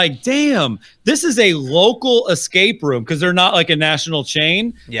saw it, I'm like, damn, this is a local escape room because they're not like a national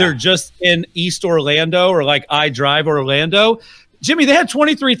chain. Yeah. They're just in East Orlando or like I Drive Orlando. Jimmy, they had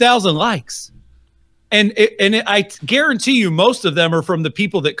 23,000 likes. And I guarantee you most of them are from the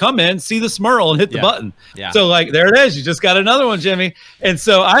people that come in, see the Smurl, and hit the button. Yeah. So, like, there it is. You just got another one, Jimmy. And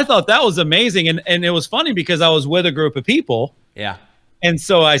so I thought that was amazing. And it was funny because I was with a group of people. Yeah. And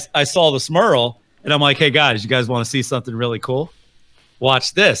so I saw the Smurl, and I'm like, hey, guys, you guys want to see something really cool?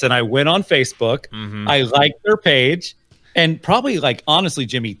 Watch this. And I went on Facebook. I liked their page. And probably, like, honestly,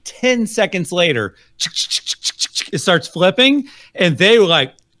 Jimmy, 10 seconds later, it starts flipping. And they were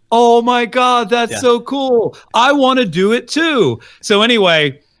like, oh my God, that's so cool. I want to do it too. So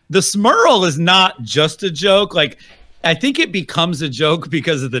anyway, the Smurl is not just a joke. Like, I think it becomes a joke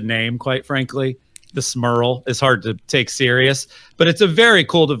because of the name, quite frankly. The Smurl is hard to take serious, but it's a very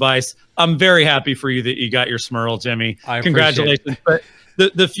cool device. I'm very happy for you that you got your Smurl, Jimmy. Congratulations. But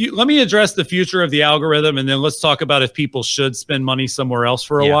let me address the future of the algorithm, and then let's talk about if people should spend money somewhere else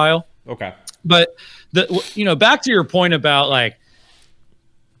for a while. Okay. But back to your point about like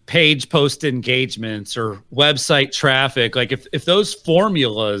page post engagements or website traffic, like if those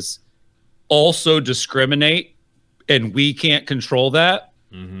formulas also discriminate and we can't control that,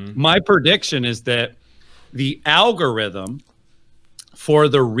 my prediction is that the algorithm for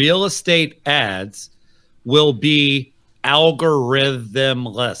the real estate ads will be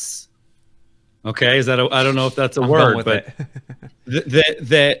algorithmless. Okay, I don't know if that's a word, but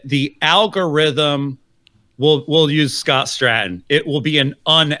the algorithm we'll use Scott Stratton. It will be an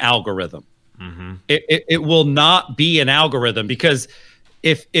unalgorithm. It will not be an algorithm, because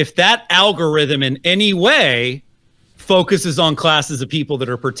if that algorithm in any way focuses on classes of people that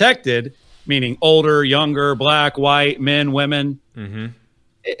are protected, meaning older, younger, black, white, men, women,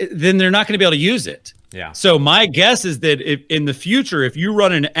 then they're not going to be able to use it. Yeah. So my guess is that if in the future, if you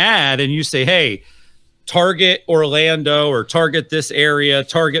run an ad and you say, hey, target Orlando or target this area,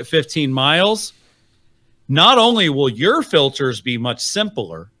 target 15 miles, not only will your filters be much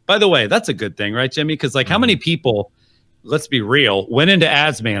simpler, by the way, that's a good thing, right, Jimmy? Because like how many people, let's be real, went into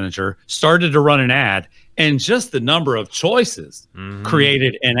Ads Manager, started to run an ad, and just the number of choices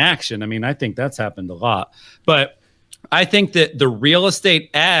created an action. I mean, I think that's happened a lot. But I think that the real estate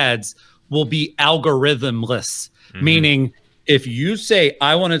ads will be algorithmless, meaning if you say,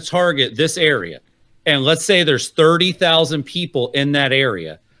 I want to target this area, and let's say there's 30,000 people in that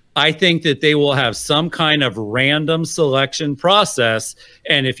area, I think that they will have some kind of random selection process.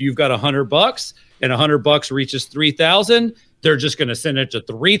 And if you've got $100 and $100 reaches 3,000, they're just going to send it to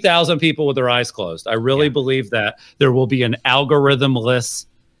 3,000 people with their eyes closed. I really believe that there will be an algorithmless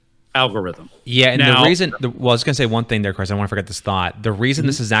algorithm. Yeah, and now, the reason, I was going to say one thing there, Chris, I want to forget this thought. The reason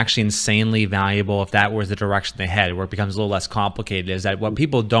this is actually insanely valuable, if that was the direction they head, where it becomes a little less complicated, is that what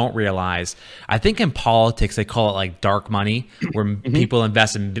people don't realize, I think in politics, they call it like dark money, where people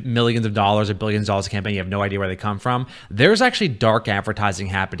invest in millions of dollars or billions of dollars in campaign, you have no idea where they come from. There's actually dark advertising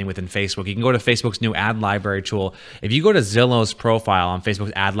happening within Facebook. You can go to Facebook's new ad library tool. If you go to Zillow's profile on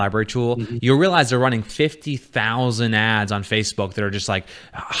Facebook's ad library tool, you'll realize they're running 50,000 ads on Facebook that are just like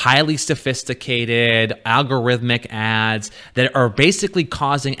highly sophisticated, algorithmic ads that are basically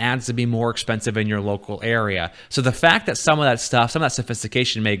causing ads to be more expensive in your local area. So the fact that some of that stuff, some of that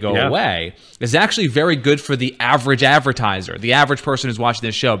sophistication may go away is actually very good for the average advertiser, the average person who's watching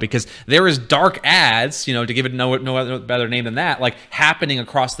this show, because there is dark ads, you know, to give it no other better name than that, like happening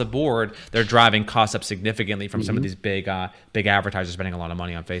across the board. They're driving costs up significantly from some of these big advertisers spending a lot of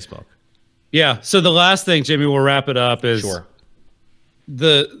money on Facebook. Yeah. So the last thing, Jimmy, we'll wrap it up, is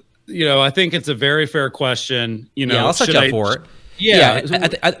I think it's a very fair question. I'll set you up for it. Yeah.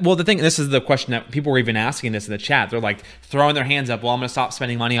 Well, the thing, this is the question that people were even asking this in the chat. They're like throwing their hands up. Well, I'm going to stop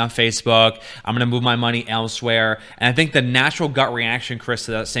spending money on Facebook. I'm going to move my money elsewhere. And I think the natural gut reaction, Chris,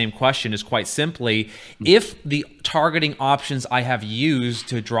 to that same question is quite simply, if the targeting options I have used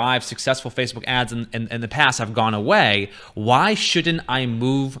to drive successful Facebook ads in the past have gone away, why shouldn't I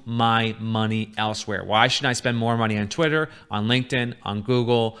move my money elsewhere? Why shouldn't I spend more money on Twitter, on LinkedIn, on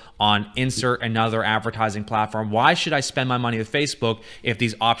Google, on insert another advertising platform? Why should I spend my money with Facebook if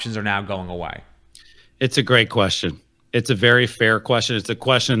these options are now going away? It's a great question. It's a very fair question. It's a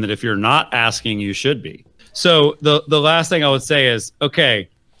question that if you're not asking, you should be. So the last thing I would say is, okay,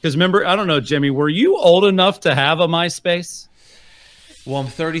 because remember, I don't know, Jimmy, were you old enough to have a MySpace? Well, I'm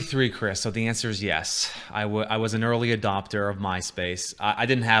 33, Chris, so the answer is yes. I was an early adopter of MySpace. I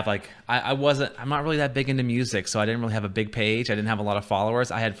didn't have I'm not really that big into music, so I didn't really have a big page. I didn't have a lot of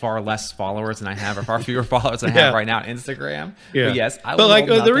followers. I had far less followers than I have, or far fewer followers than I have right now on Instagram. Yeah. But yes,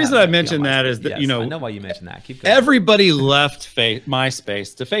 the reason I mentioned that is that, I know why you mentioned that. Keep going. Everybody left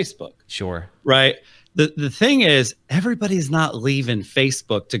MySpace to Facebook. Sure. Right? The thing is, everybody's not leaving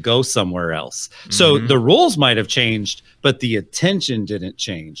Facebook to go somewhere else. So the rules might have changed, but the attention didn't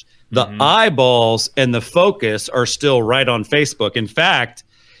change. The eyeballs and the focus are still right on Facebook. In fact,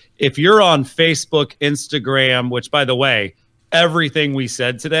 if you're on Facebook, Instagram, which, by the way, everything we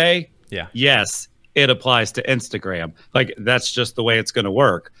said today, yes, it applies to Instagram. Like, that's just the way it's going to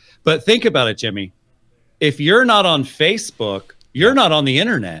work. But think about it, Jimmy. If you're not on Facebook, you're not on the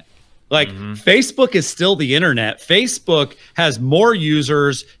internet. Like, Facebook is still the internet. Facebook has more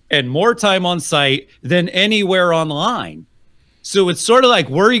users and more time on site than anywhere online. So it's sort of like,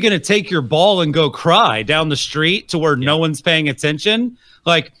 where are you going to take your ball and go cry? Down the street to where no one's paying attention?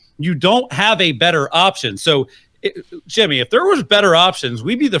 Like, you don't have a better option. So, Jimmy, if there was better options,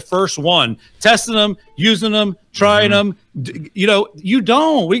 we'd be the first one testing them, using them, trying them. You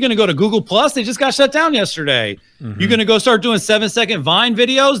don't. We're going to go to Google Plus. They just got shut down yesterday. You're going to go start doing 7-second Vine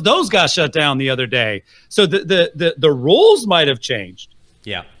videos. Those got shut down the other day. So the rules might have changed.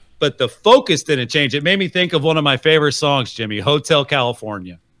 Yeah. But the focus didn't change. It made me think of one of my favorite songs, Jimmy, Hotel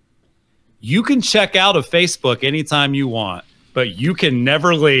California. You can check out of Facebook anytime you want, but you can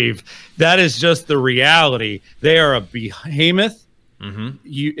never leave. That is just the reality. They are a behemoth.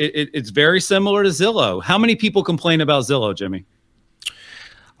 It's very similar to Zillow. How many people complain about Zillow, Jimmy?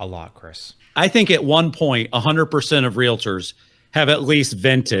 A lot, Chris. I think at one point, 100% of realtors have at least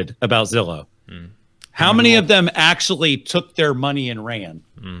vented about Zillow. How many of them actually took their money and ran?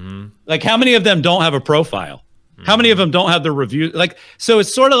 Like, how many of them don't have a profile? How many of them don't have the review? Like, so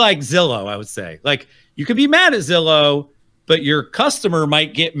it's sort of like Zillow, I would say. Like, you could be mad at Zillow, but your customer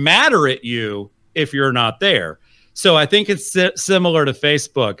might get madder at you if you're not there. So I think it's similar to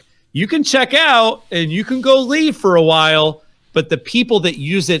Facebook. you can check out and you can go leave for a while, but the people that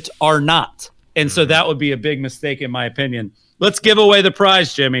use it are not. And so that would be a big mistake, in my opinion. Let's give away the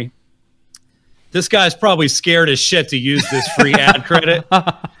prize, Jimmy. This guy's probably scared as shit to use this free ad credit.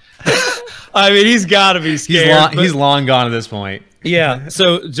 I mean, he's got to be scared. He's long gone at this point. Yeah.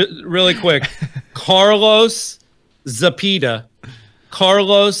 So really quick, Carlos Zapita,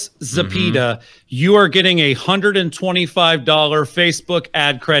 you are getting a $125 Facebook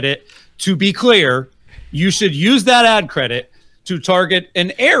ad credit. To be clear, you should use that ad credit to target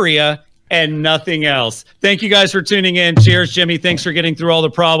an area and nothing else. Thank you guys for tuning in. Cheers, Jimmy. Thanks for getting through all the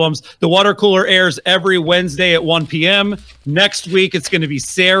problems. The water cooler airs every Wednesday at 1 p.m. Next week, it's going to be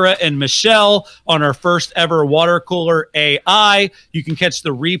Sarah and Michelle on our first ever water cooler AI. You can catch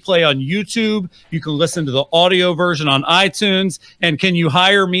the replay on YouTube. You can listen to the audio version on iTunes. And can you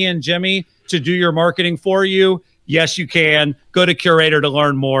hire me and Jimmy to do your marketing for you? Yes, you can. Go to Curator to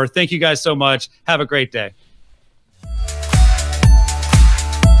learn more. Thank you guys so much. Have a great day.